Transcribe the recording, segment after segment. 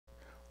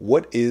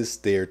What is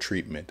STAIR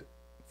treatment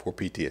for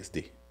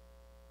PTSD?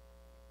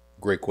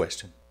 Great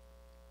question.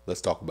 Let's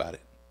talk about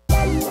it.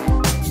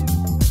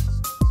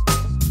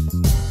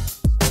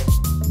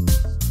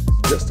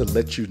 Just to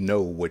let you know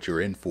what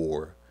you're in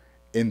for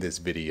in this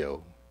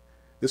video,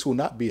 this will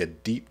not be a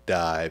deep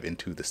dive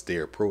into the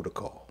STAIR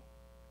protocol,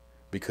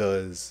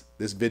 because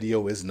this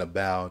video isn't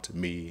about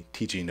me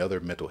teaching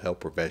other mental health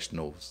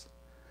professionals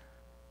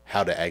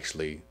how to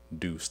actually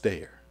do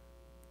STAIR.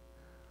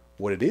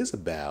 What it is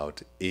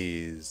about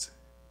is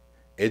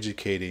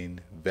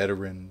educating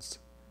veterans,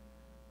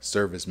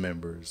 service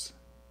members,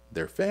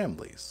 their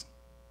families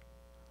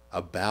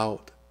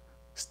about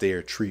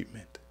STAIR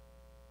treatment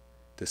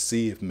to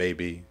see if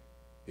maybe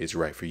it's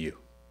right for you.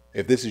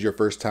 If this is your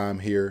first time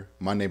here,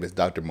 my name is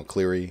Dr.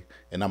 McCleary,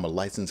 and I'm a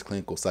licensed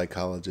clinical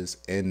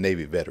psychologist and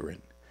Navy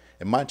veteran.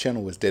 And my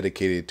channel is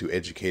dedicated to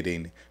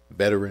educating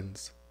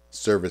veterans,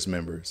 service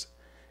members,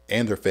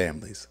 and their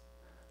families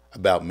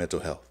about mental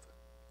health.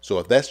 So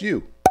if that's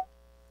you,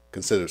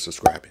 consider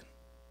subscribing.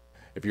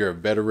 If you're a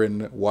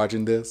veteran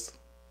watching this,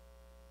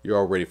 you're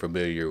already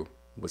familiar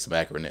with some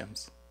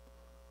acronyms.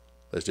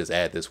 Let's just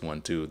add this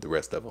one to the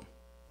rest of them.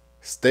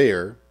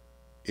 STAIR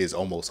is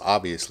almost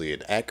obviously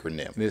an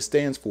acronym, and it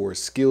stands for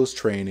Skills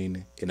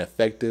Training in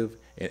Effective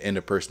and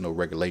Interpersonal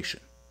Regulation.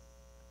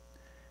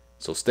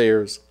 So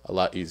STAIR's a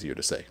lot easier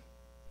to say.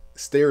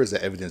 STAIR is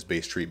an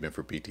evidence-based treatment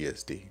for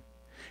PTSD,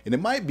 and it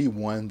might be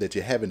one that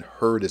you haven't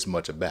heard as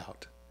much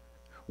about.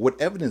 What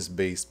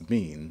evidence-based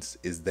means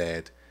is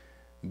that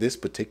this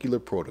particular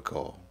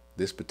protocol,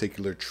 this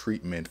particular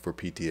treatment for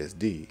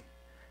PTSD,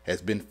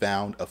 has been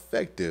found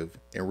effective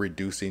in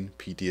reducing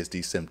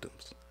PTSD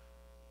symptoms.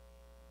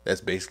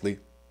 That's basically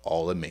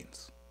all it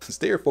means.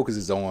 STAIR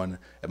focuses on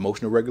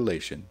emotional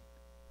regulation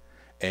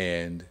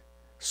and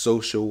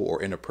social or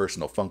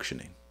interpersonal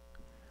functioning.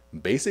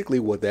 Basically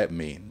what that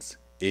means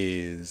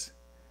is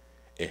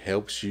it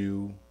helps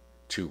you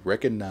to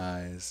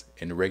recognize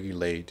and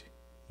regulate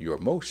your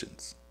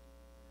emotions,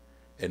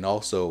 and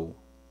also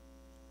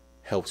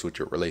helps with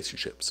your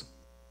relationships.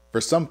 For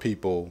some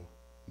people,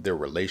 their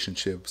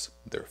relationships,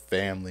 their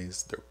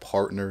families, their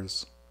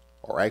partners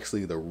are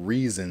actually the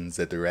reasons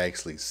that they're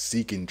actually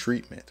seeking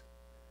treatment.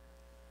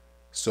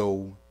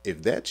 So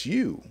if that's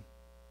you,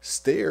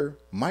 STAIR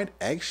might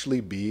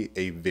actually be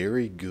a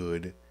very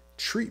good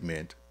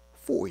treatment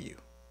for you,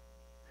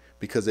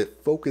 because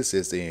it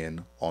focuses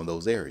in on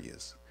those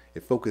areas.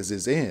 It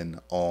focuses in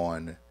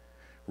on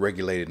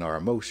regulating our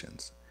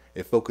emotions.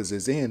 It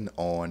focuses in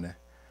on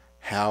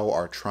how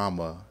our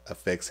trauma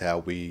affects how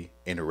we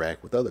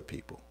interact with other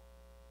people,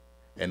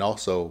 and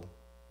also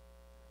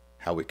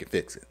how we can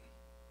fix it.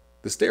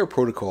 The STAIR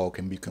protocol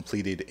can be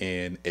completed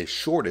in as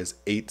short as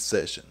 8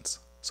 sessions,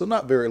 so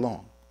not very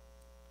long.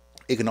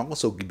 It can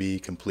also be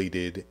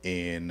completed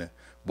in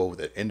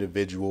both an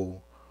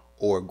individual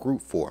or a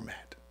group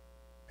format.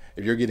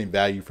 If you're getting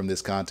value from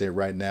this content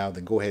right now,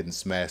 then go ahead and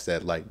smash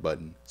that like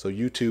button so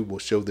YouTube will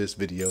show this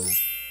video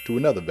to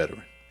another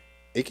veteran.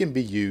 It can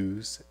be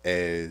used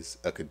as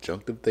a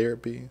conjunctive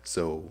therapy,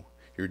 so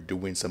you're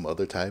doing some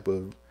other type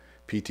of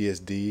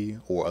PTSD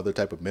or other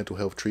type of mental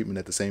health treatment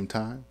at the same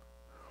time,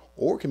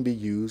 or it can be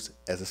used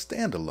as a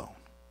standalone.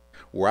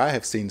 Where I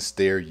have seen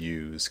STAIR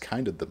used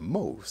kind of the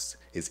most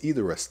is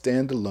either a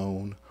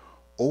standalone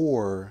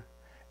or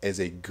as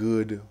a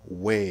good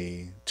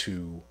way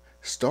to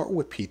start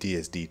with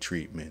PTSD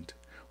treatment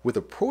with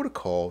a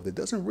protocol that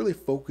doesn't really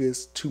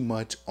focus too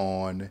much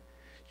on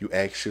you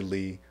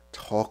actually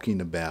talking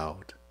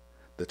about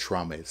the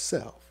trauma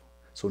itself.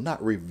 So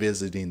not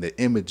revisiting the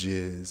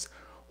images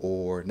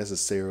or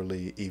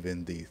necessarily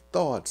even the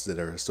thoughts that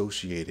are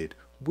associated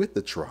with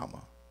the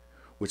trauma,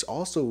 which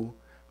also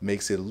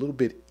makes it a little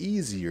bit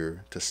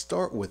easier to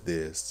start with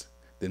this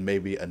than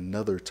maybe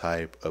another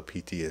type of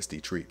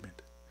PTSD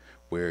treatment,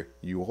 where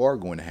you are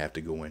going to have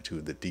to go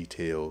into the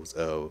details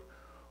of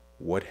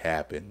what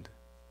happened,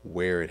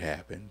 where it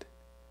happened,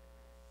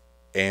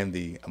 and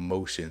the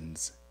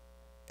emotions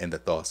and the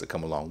thoughts that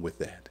come along with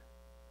that.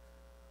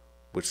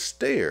 With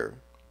STAIR,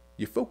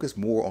 you focus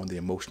more on the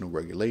emotional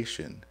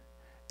regulation,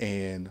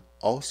 and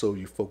also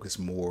you focus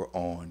more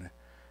on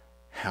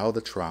how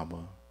the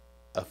trauma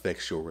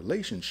affects your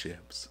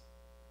relationships,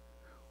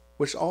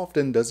 which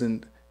often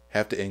doesn't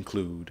have to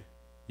include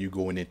you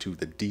going into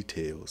the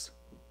details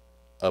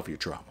of your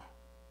trauma.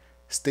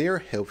 STAIR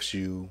helps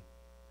you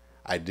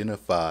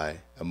identify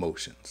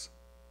emotions.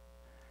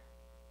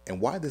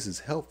 And why this is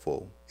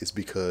helpful is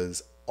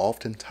because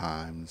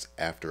oftentimes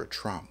after a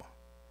trauma,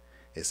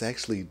 it's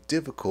actually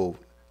difficult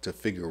to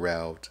figure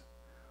out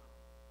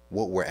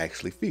what we're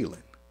actually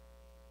feeling.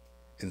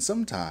 And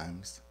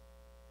sometimes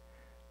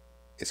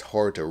it's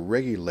hard to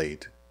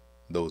regulate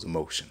those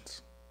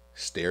emotions.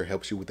 STAIR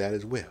helps you with that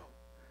as well.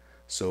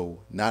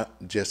 So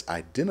not just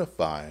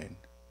identifying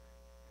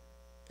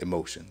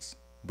emotions,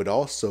 but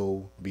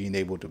also being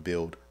able to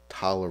build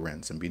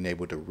tolerance and being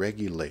able to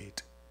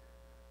regulate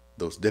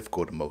those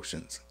difficult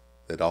emotions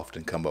that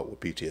often come up with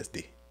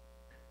PTSD.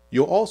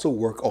 You'll also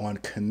work on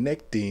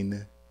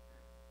connecting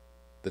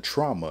the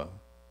trauma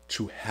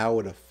to how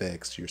it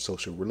affects your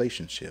social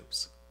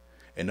relationships.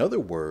 In other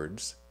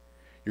words,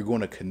 you're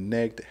going to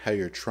connect how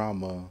your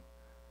trauma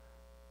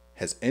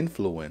has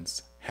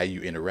influenced how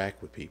you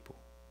interact with people.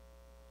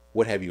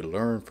 What have you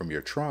learned from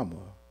your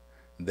trauma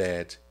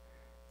that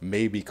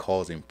may be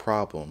causing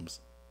problems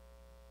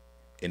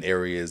in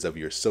areas of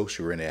your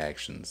social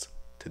interactions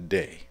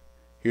today?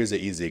 Here's an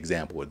easy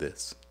example of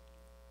this.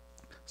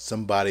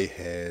 Somebody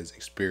has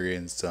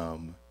experienced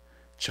some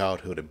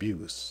childhood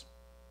abuse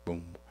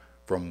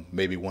from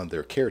maybe one of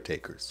their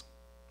caretakers.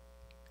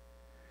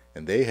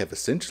 And they have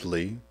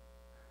essentially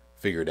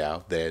figured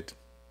out that,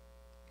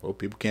 well,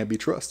 people can't be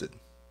trusted,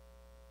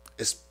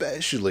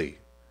 especially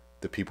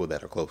the people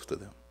that are close to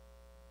them.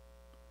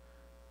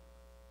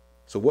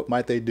 So what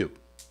might they do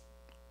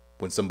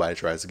when somebody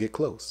tries to get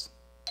close?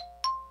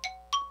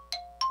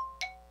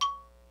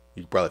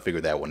 You probably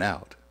figured that one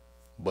out.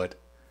 But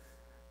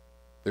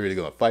they're either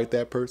going to fight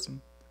that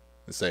person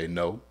and say,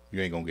 no,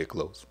 you ain't going to get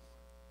close.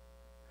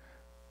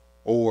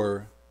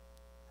 Or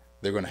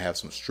they're going to have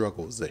some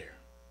struggles there.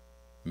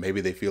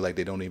 Maybe they feel like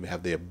they don't even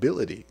have the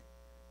ability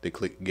to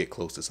get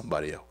close to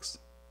somebody else.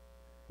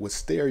 With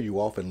STAIR, you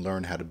often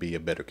learn how to be a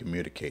better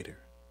communicator.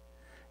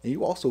 And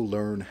you also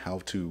learn how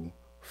to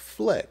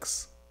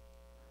flex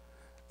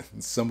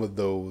some of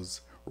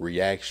those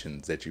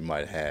reactions that you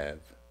might have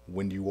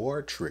when you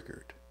are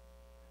triggered.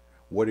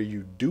 What are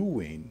you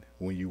doing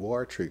when you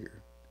are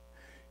triggered?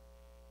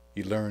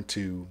 You learn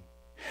to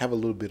have a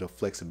little bit of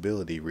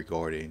flexibility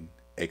regarding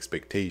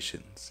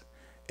expectations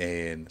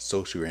and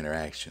social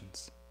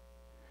interactions.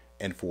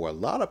 And for a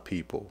lot of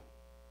people,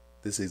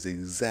 this is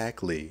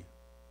exactly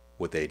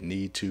what they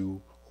need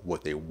to,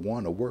 what they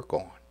want to work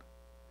on.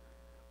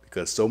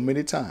 Because so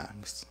many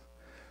times,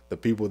 the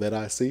people that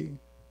I see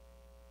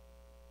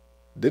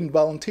didn't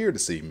volunteer to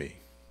see me.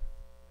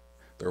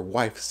 Their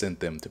wife sent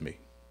them to me.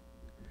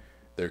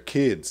 Their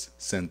kids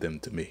sent them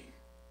to me.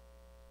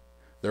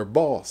 Their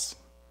boss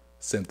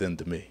sent them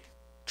to me.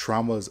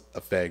 Traumas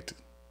affect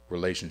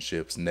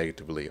relationships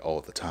negatively all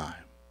the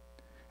time.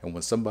 And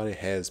when somebody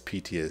has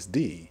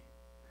PTSD,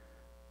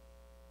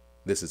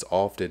 this is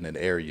often an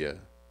area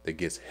that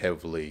gets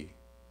heavily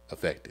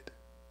affected.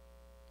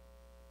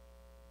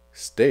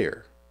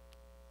 STAIR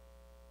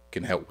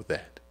can help with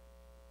that.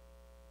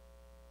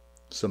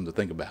 Something to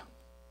think about.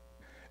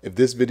 If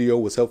this video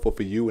was helpful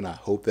for you, and I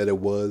hope that it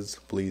was,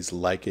 please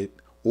like it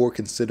or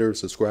consider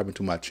subscribing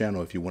to my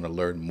channel if you want to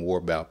learn more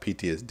about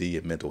PTSD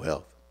and mental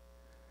health.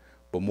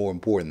 But more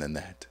important than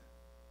that,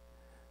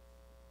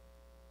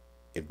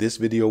 if this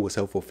video was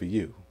helpful for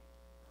you,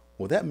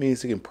 well, that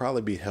means it can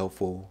probably be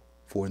helpful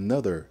for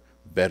another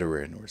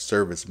veteran or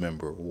service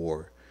member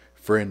or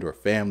friend or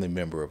family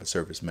member of a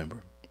service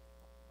member.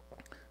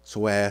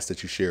 So I ask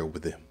that you share it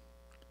with them,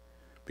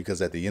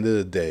 because at the end of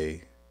the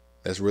day,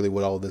 that's really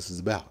what all this is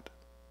about.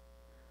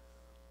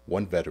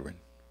 One veteran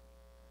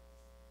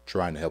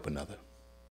trying to help another.